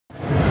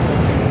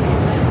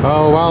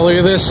Oh wow, look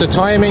at this, the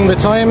timing.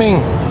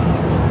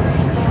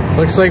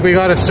 Looks like we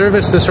got a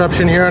service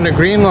disruption here on the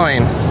green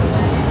line.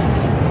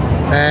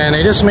 And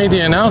they just made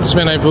the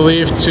announcement, I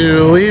believe,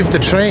 to leave the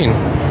train.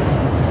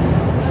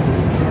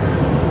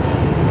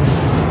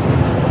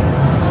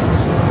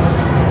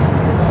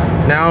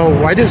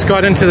 Now, I just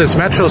got into this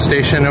metro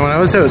station, and when I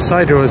was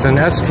outside, there was an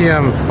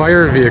STM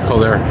fire vehicle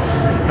there.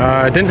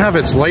 It didn't have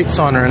its lights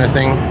on or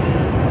anything.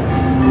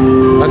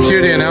 Let's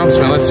hear the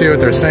announcement. Let's see what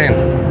they're saying.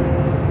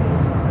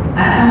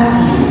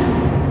 Attention.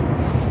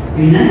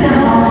 Une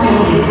intervention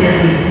des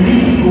services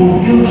médicaux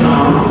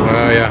d'urgence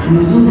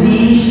nous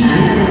oblige à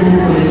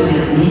interrompre le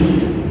service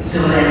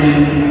sur la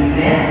ligne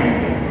verte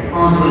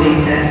entre les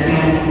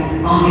stations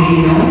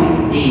Angrignon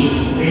et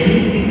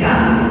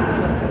Berry-Buchan.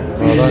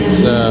 Well,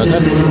 that's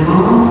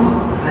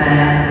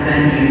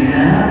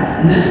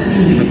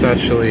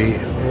actually a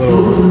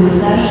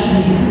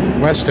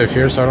little west of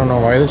here, so I don't know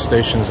why this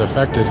station's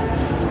affected.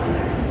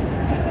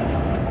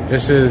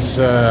 This is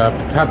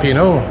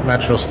Papineau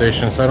metro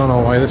station, so I don't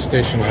know why this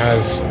station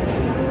has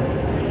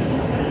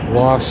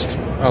lost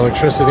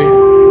electricity.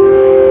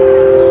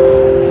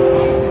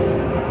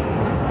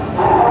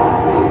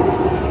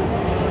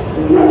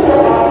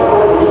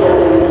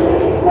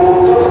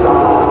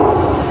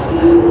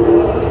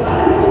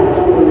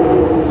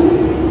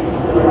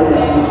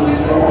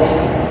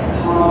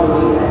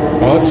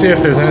 Well, let's see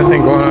if there's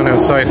anything going on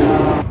outside.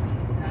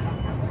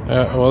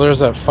 Well, there's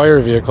that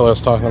fire vehicle I was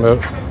talking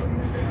about.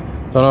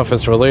 Don't know if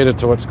it's related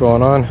to what's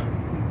going on.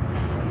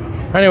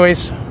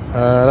 Anyways,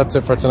 that's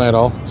it for tonight.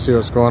 I'll see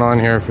what's going on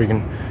here if we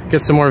can get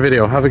some more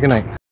video. Have a good night.